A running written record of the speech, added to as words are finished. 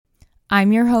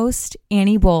I'm your host,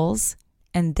 Annie Bowles,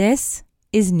 and this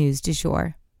is News du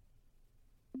Jour.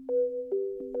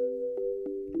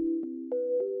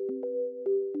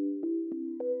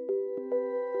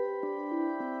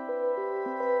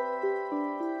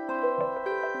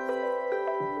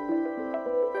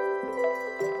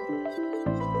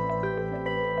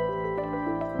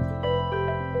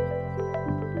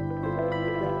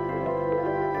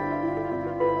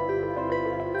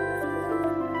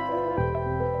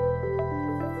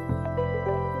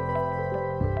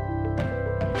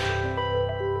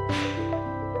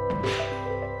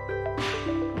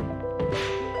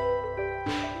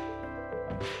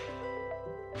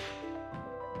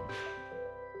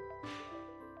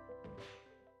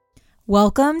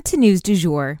 Welcome to News du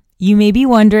Jour. You may be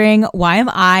wondering, why am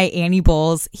I, Annie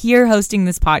Bowles, here hosting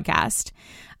this podcast?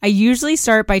 I usually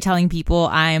start by telling people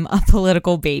I'm a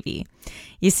political baby.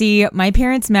 You see, my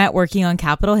parents met working on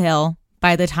Capitol Hill.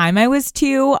 By the time I was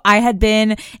 2, I had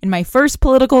been in my first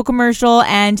political commercial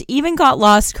and even got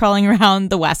lost crawling around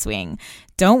the West Wing.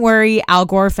 Don't worry, Al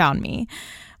Gore found me.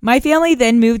 My family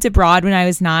then moved abroad when I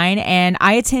was 9, and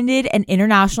I attended an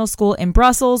international school in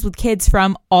Brussels with kids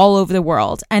from all over the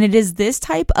world. And it is this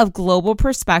type of global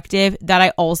perspective that I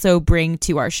also bring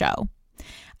to our show.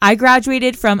 I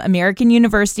graduated from American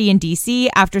University in DC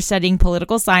after studying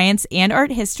political science and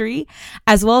art history,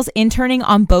 as well as interning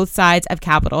on both sides of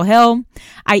Capitol Hill.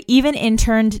 I even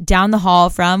interned down the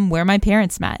hall from where my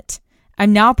parents met.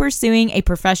 I'm now pursuing a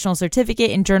professional certificate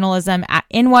in journalism at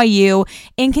NYU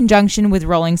in conjunction with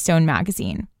Rolling Stone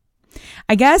magazine.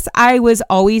 I guess I was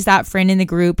always that friend in the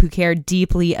group who cared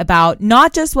deeply about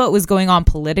not just what was going on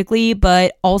politically,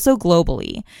 but also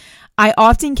globally. I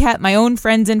often kept my own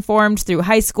friends informed through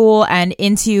high school and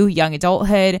into young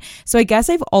adulthood, so I guess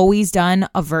I've always done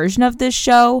a version of this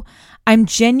show. I'm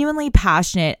genuinely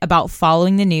passionate about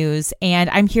following the news, and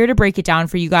I'm here to break it down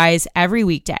for you guys every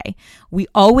weekday. We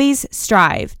always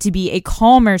strive to be a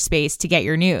calmer space to get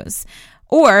your news.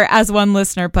 Or, as one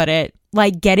listener put it,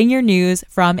 like getting your news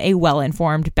from a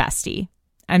well-informed bestie.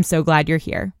 I'm so glad you're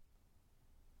here.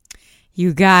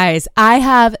 You guys, I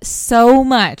have so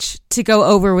much to go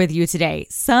over with you today.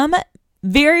 Some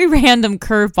very random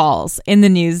curveballs in the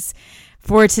news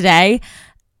for today.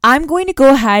 I'm going to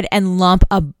go ahead and lump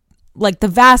the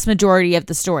vast majority of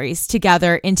the stories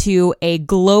together into a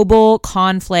global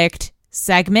conflict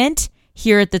segment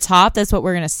here at the top. That's what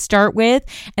we're going to start with.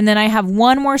 And then I have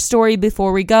one more story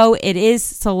before we go. It is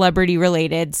celebrity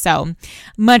related, so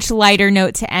much lighter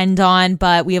note to end on,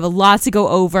 but we have a lot to go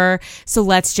over, so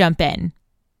let's jump in.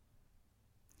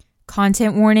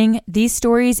 Content warning: these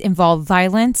stories involve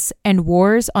violence and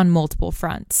wars on multiple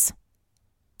fronts.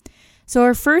 So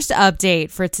our first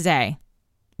update for today,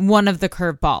 one of the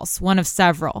curveballs, one of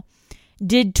several.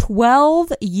 Did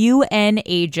 12 UN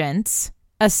agents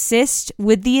assist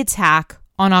with the attack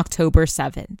on October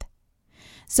 7th?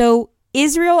 So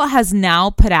Israel has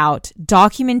now put out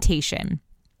documentation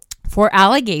for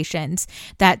allegations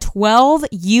that 12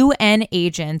 UN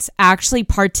agents actually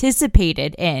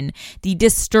participated in the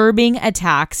disturbing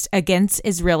attacks against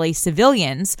Israeli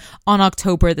civilians on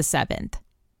October the 7th.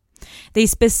 They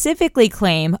specifically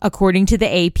claim, according to the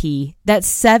AP, that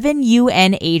 7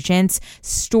 UN agents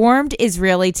stormed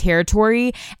Israeli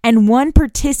territory and one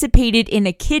participated in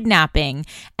a kidnapping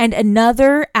and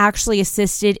another actually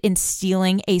assisted in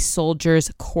stealing a soldier's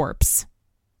corpse.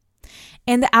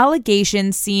 And the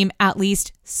allegations seem at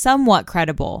least somewhat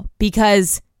credible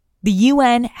because the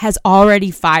UN has already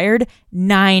fired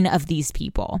 9 of these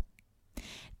people.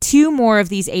 2 more of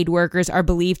these aid workers are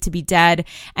believed to be dead,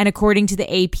 and according to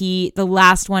the AP, the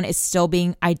last one is still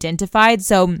being identified.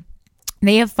 So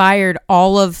they have fired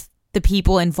all of the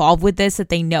people involved with this that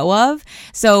they know of.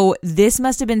 So this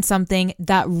must have been something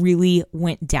that really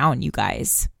went down, you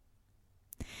guys.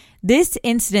 This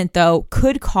incident, though,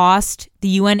 could cost the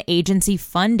UN agency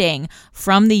funding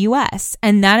from the U.S.,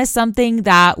 and that is something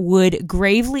that would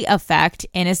gravely affect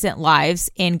innocent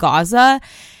lives in Gaza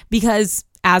because,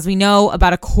 as we know,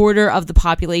 about a quarter of the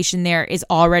population there is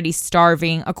already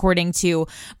starving, according to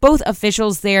both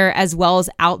officials there as well as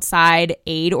outside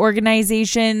aid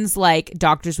organizations like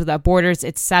Doctors Without Borders,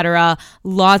 etc.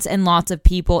 Lots and lots of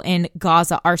people in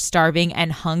Gaza are starving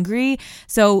and hungry.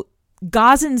 So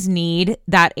Gazans need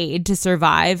that aid to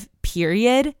survive,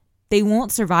 period. They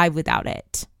won't survive without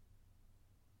it.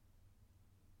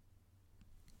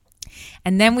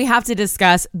 And then we have to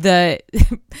discuss the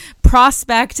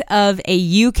prospect of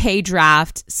a UK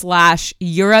draft /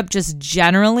 Europe just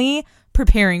generally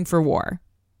preparing for war.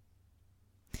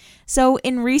 So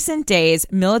in recent days,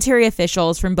 military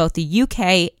officials from both the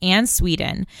UK and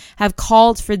Sweden have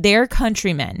called for their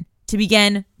countrymen to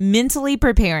begin mentally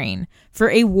preparing for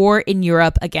a war in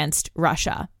Europe against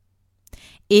Russia.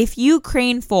 If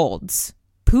Ukraine folds,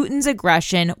 Putin's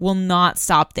aggression will not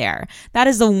stop there. That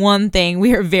is the one thing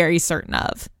we are very certain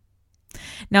of.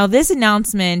 Now, this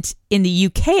announcement, in the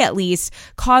UK at least,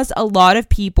 caused a lot of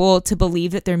people to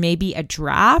believe that there may be a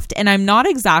draft, and I'm not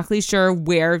exactly sure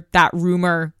where that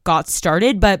rumor got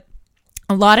started, but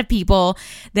a lot of people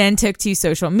then took to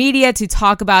social media to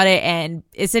talk about it and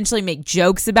essentially make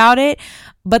jokes about it.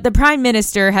 But the Prime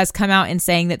Minister has come out and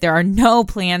saying that there are no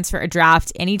plans for a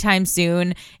draft anytime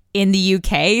soon in the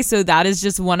UK. So that is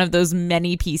just one of those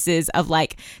many pieces of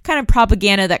kind of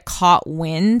propaganda that caught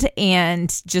wind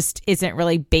and just isn't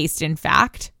really based in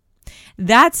fact.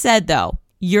 That said, though,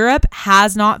 Europe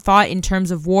has not fought in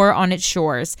terms of war on its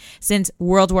shores since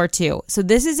World War II. So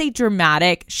this is a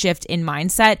dramatic shift in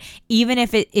mindset, even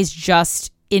if it is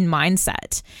just in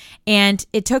mindset. And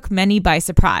it took many by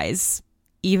surprise,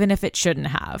 even if it shouldn't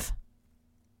have.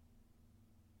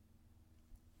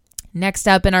 Next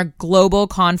up in our global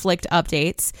conflict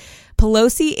updates,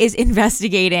 Pelosi is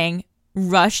investigating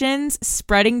Russians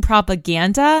spreading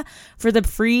propaganda for the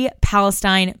Free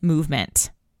Palestine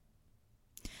movement.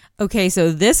 Okay,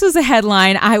 so this was a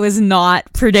headline I was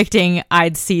not predicting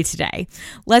I'd see today.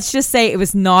 Let's just say it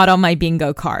was not on my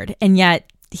bingo card, and yet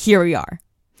here we are.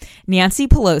 Nancy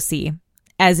Pelosi,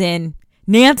 as in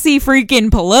Nancy freaking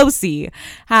Pelosi,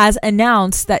 has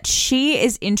announced that she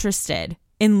is interested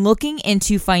in looking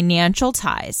into financial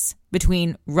ties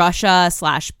between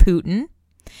Russia/Putin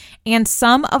and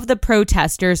some of the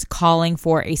protesters calling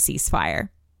for a ceasefire.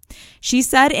 She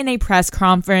said in a press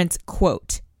conference,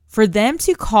 quote, "For them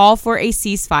to call for a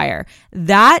ceasefire,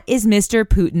 that is Mr.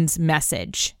 Putin's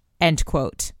message," end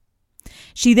quote.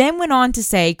 She then went on to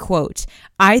say, quote,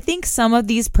 "I think some of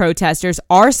these protesters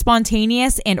are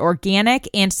spontaneous and organic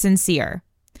and sincere.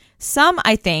 Some,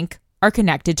 I think, are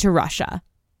connected to Russia,"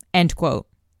 end quote.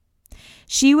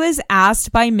 She was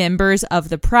asked by members of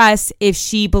the press if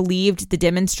she believed the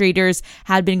demonstrators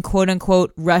had been quote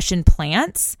unquote Russian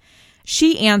plants.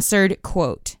 She answered,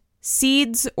 quote,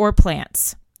 "Seeds or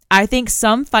plants. I think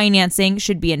some financing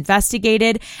should be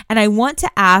investigated, and I want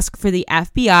to ask for the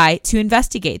FBI to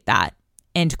investigate that,"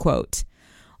 end quote.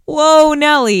 Whoa,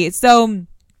 Nelly. So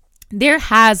there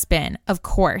has been, of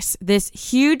course, this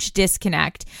huge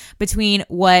disconnect between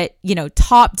what,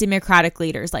 top Democratic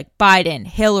leaders like Biden,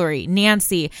 Hillary,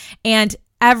 Nancy, and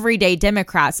everyday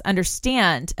Democrats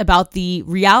understand about the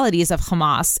realities of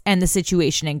Hamas and the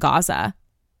situation in Gaza.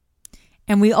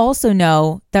 And we also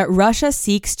know that Russia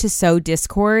seeks to sow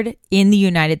discord in the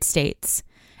United States,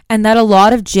 and that a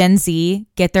lot of Gen Z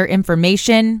get their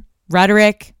information,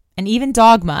 rhetoric, and even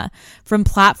dogma from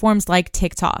platforms like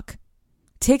TikTok.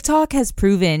 TikTok has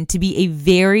proven to be a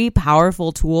very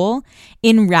powerful tool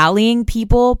in rallying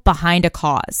people behind a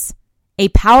cause, a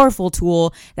powerful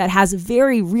tool that has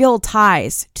very real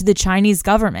ties to the Chinese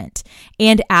government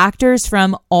and actors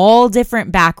from all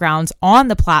different backgrounds on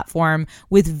the platform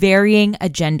with varying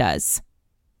agendas.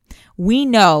 We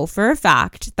know for a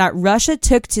fact that Russia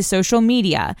took to social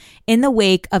media in the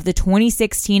wake of the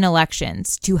 2016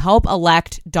 elections to help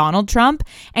elect Donald Trump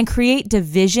and create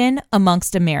division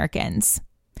amongst Americans.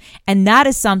 And that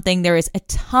is something there is a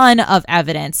ton of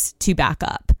evidence to back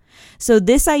up. So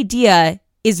this idea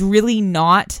is really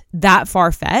not that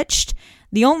far-fetched.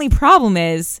 The only problem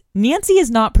is Nancy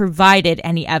has not provided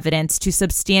any evidence to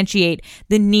substantiate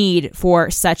the need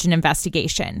for such an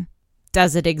investigation.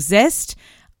 Does it exist?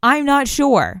 I'm not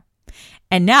sure.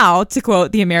 And now, to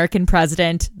quote The American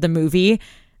President, the movie,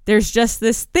 there's just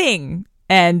this thing.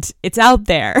 And it's out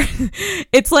there.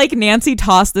 It's like Nancy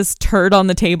tossed this turd on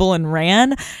the table and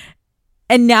ran.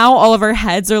 And now all of our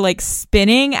heads are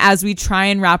spinning as we try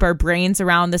and wrap our brains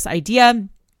around this idea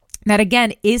that,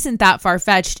 again, isn't that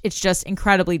far-fetched. It's just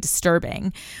incredibly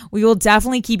disturbing. We will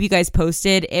definitely keep you guys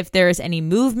posted if there is any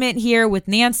movement here with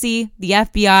Nancy, the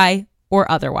FBI, or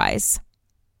otherwise.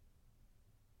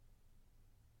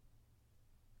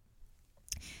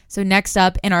 So next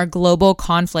up in our global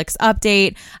conflicts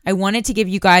update, I wanted to give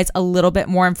you guys a little bit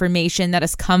more information that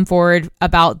has come forward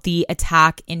about the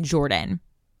attack in Jordan.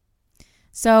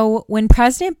 So when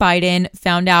President Biden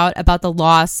found out about the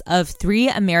loss of 3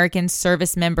 American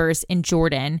service members in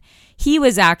Jordan, he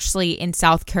was actually in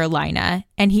South Carolina,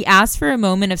 and he asked for a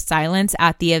moment of silence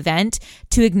at the event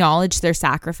to acknowledge their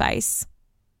sacrifice.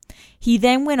 He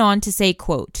then went on to say,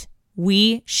 quote,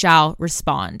 "We shall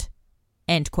respond,"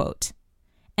 end quote.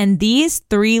 And these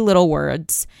 3 little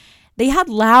words, they had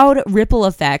loud ripple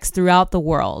effects throughout the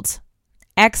world.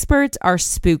 experts are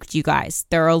spooked, you guys.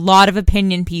 There are a lot of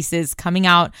opinion pieces coming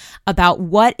out about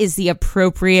what is the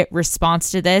appropriate response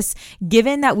to this,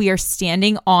 given that we are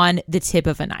standing on the tip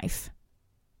of a knife.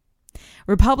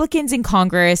 Republicans in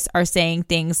Congress are saying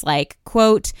things like,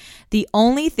 quote, "The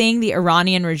only thing the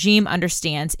Iranian regime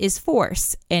understands is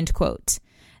force," end quote.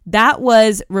 That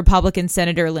was Republican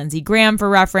Senator Lindsey Graham for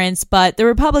reference, but the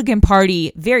Republican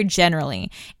Party, very generally,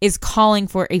 is calling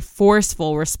for a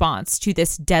forceful response to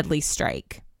this deadly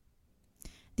strike.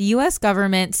 The U.S.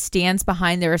 government stands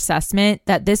behind their assessment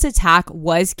that this attack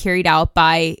was carried out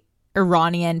by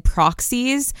Iranian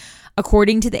proxies,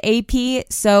 according to the AP,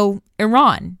 so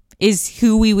Iran is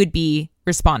who we would be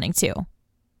responding to.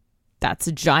 That's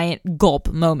a giant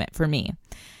gulp moment for me.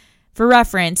 For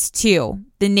reference, too,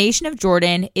 the nation of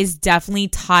Jordan is definitely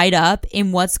tied up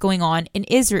in what's going on in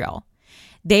Israel.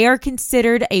 They are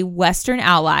considered a Western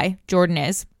ally, Jordan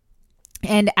is,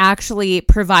 and actually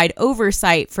provide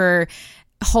oversight for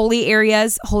holy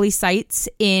areas, holy sites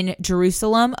in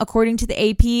Jerusalem, according to the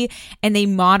AP, and they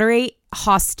moderate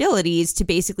hostilities to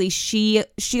basically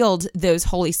shield those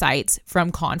holy sites from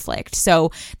conflict.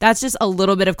 So that's just a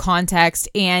little bit of context,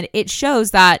 and it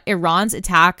shows that Iran's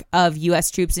attack of U.S.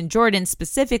 troops in Jordan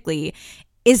specifically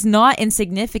is not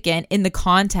insignificant in the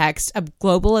context of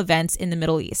global events in the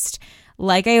Middle East.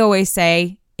 Like I always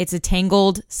say, it's a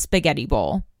tangled spaghetti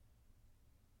bowl.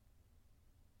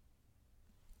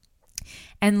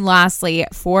 And lastly,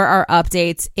 for our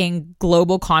updates in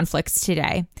global conflicts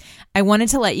today, I wanted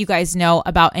to let you guys know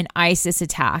about an ISIS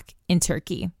attack in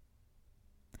Turkey.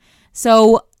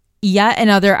 So yet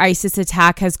another ISIS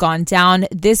attack has gone down.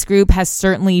 This group has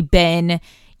certainly been,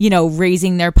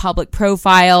 raising their public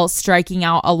profile, striking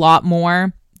out a lot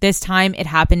more. This time it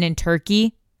happened in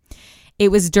Turkey. It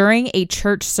was during a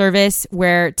church service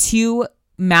where 2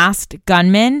 masked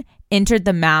gunmen entered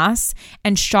the mass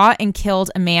and shot and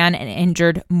killed a man and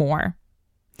injured more.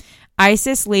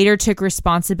 ISIS later took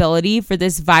responsibility for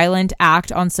this violent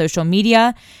act on social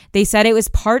media. They said it was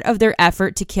part of their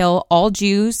effort to kill all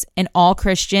Jews and all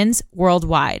Christians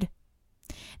worldwide.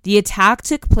 The attack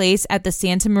took place at the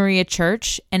Santa Maria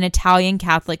Church, an Italian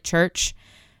Catholic church.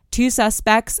 2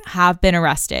 suspects have been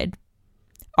arrested.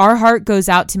 Our heart goes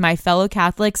out to my fellow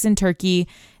Catholics in Turkey.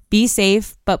 Be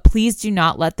safe, but please do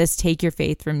not let this take your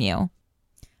faith from you.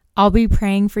 I'll be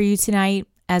praying for you tonight,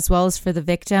 as well as for the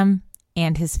victim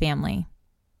and his family.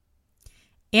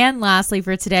 And lastly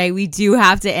for today, we do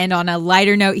have to end on a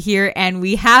lighter note here, and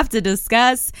we have to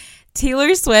discuss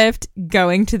Taylor Swift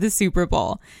going to the Super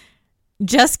Bowl.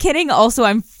 Just kidding. Also,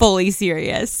 I'm fully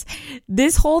serious.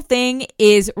 This whole thing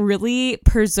is really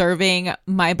preserving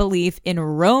my belief in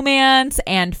romance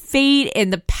and fate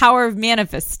and the power of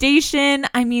manifestation.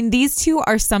 I mean, these two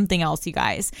are something else, you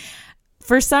guys.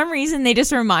 For some reason, they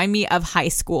just remind me of high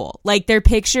school. Like their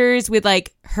pictures with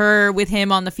like her with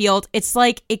him on the field. It's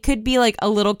like it could be like a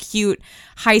little cute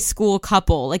high school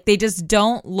couple. Like they just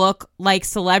don't look like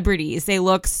celebrities. They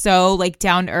look so like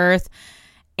down to earth.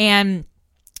 And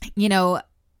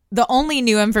the only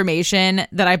new information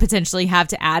that I potentially have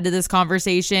to add to this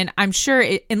conversation, I'm sure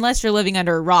unless you're living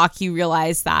under a rock, you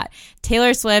realize that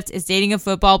Taylor Swift is dating a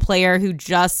football player who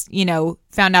just,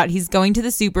 found out he's going to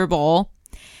the Super Bowl.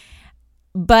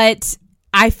 But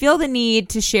I feel the need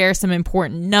to share some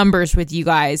important numbers with you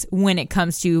guys when it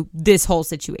comes to this whole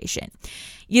situation.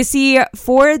 You see,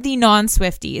 for the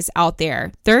non-Swifties out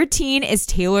there, 13 is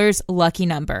Taylor's lucky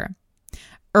number.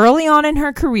 Early on in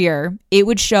her career, it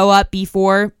would show up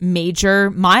before major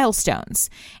milestones.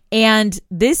 And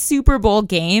this Super Bowl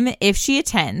game, if she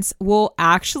attends, will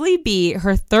actually be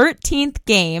her 13th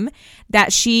game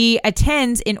that she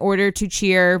attends in order to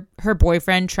cheer her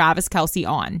boyfriend Travis Kelce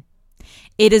on.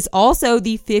 It is also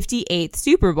the 58th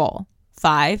Super Bowl.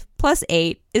 5 plus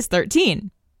 8 is 13.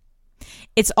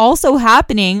 It's also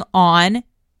happening on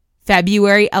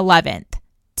February 11th.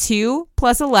 2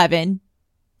 plus 11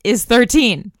 is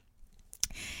 13.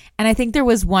 And I think there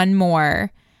was one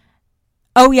more.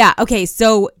 Oh, yeah. Okay.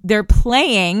 So they're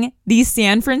playing the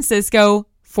San Francisco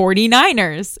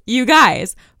 49ers. You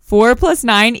guys, 4 plus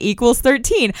 9 equals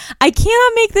 13. I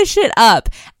cannot make this shit up.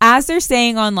 As they're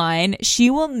saying online,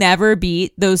 she will never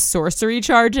beat those sorcery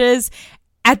charges.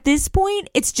 At this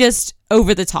point, it's just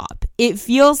over the top. It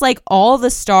feels like all the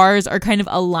stars are kind of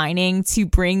aligning to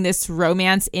bring this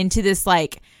romance into this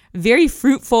like very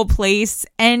fruitful place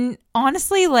and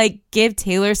honestly like give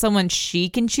Taylor someone she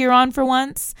can cheer on for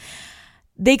once.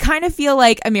 They kind of feel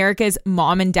like America's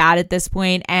mom and dad at this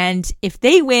point, and if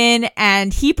they win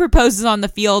and he proposes on the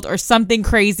field or something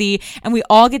crazy and we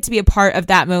all get to be a part of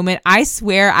that moment, I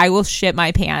swear I will shit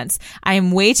my pants. I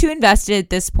am way too invested at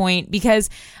this point because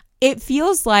it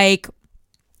feels like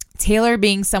Taylor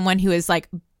being someone who is like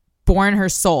born her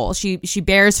soul. She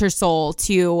bears her soul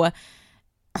to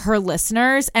her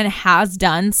listeners and has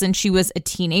done since she was a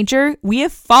teenager. We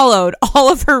have followed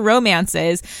all of her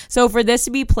romances. So for this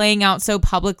to be playing out so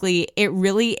publicly, it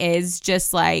really is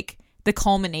just like the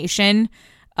culmination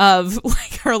of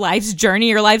like her life's journey,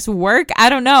 her life's work. I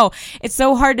don't know. It's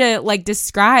so hard to like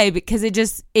describe because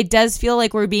it does feel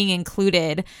like we're being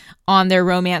included on their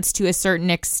romance to a certain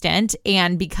extent.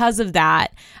 And because of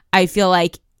that, I feel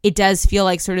like it does feel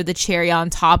like sort of the cherry on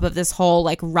top of this whole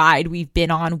like ride we've been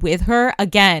on with her,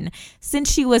 again,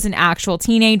 since she was an actual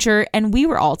teenager and we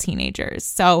were all teenagers.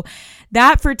 So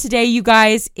that for today, you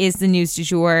guys, is the news du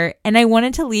jour. And I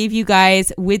wanted to leave you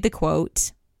guys with the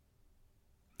quote: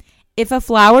 if a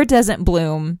flower doesn't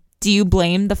bloom, do you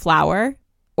blame the flower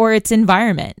or its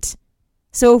environment?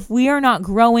 So if we are not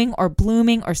growing or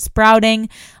blooming or sprouting,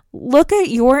 look at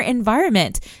your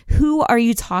environment. Who are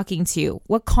you talking to?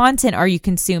 What content are you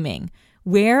consuming?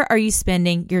 Where are you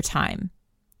spending your time?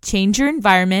 Change your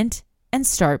environment and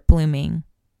start blooming.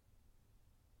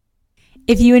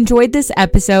 If you enjoyed this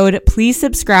episode, please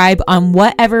subscribe on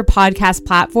whatever podcast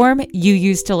platform you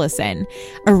use to listen.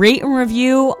 A rate and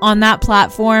review on that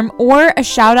platform or a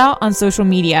shout out on social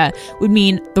media would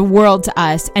mean the world to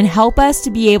us and help us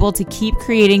to be able to keep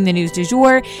creating the news du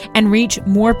jour and reach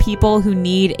more people who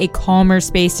need a calmer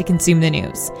space to consume the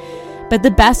news. But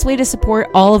the best way to support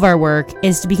all of our work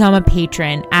is to become a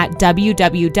patron at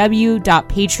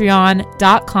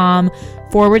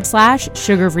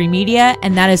www.patreon.com/Sugar-Free Media,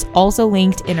 and that is also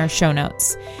linked in our show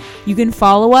notes. You can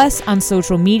follow us on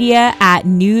social media at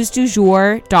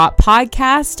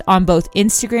newsdujour.podcast on both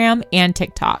Instagram and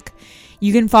TikTok.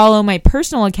 You can follow my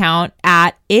personal account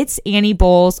at It's Annie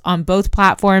Bowles on both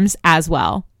platforms as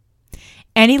well.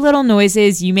 Any little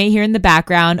noises you may hear in the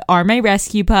background are my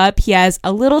rescue pup. He has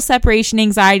a little separation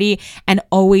anxiety and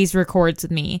always records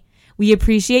with me. We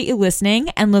appreciate you listening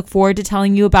and look forward to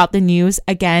telling you about the news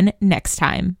again next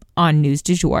time on News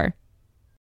du Jour.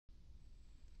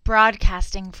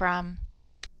 Broadcasting from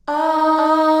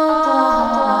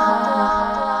Oklahoma.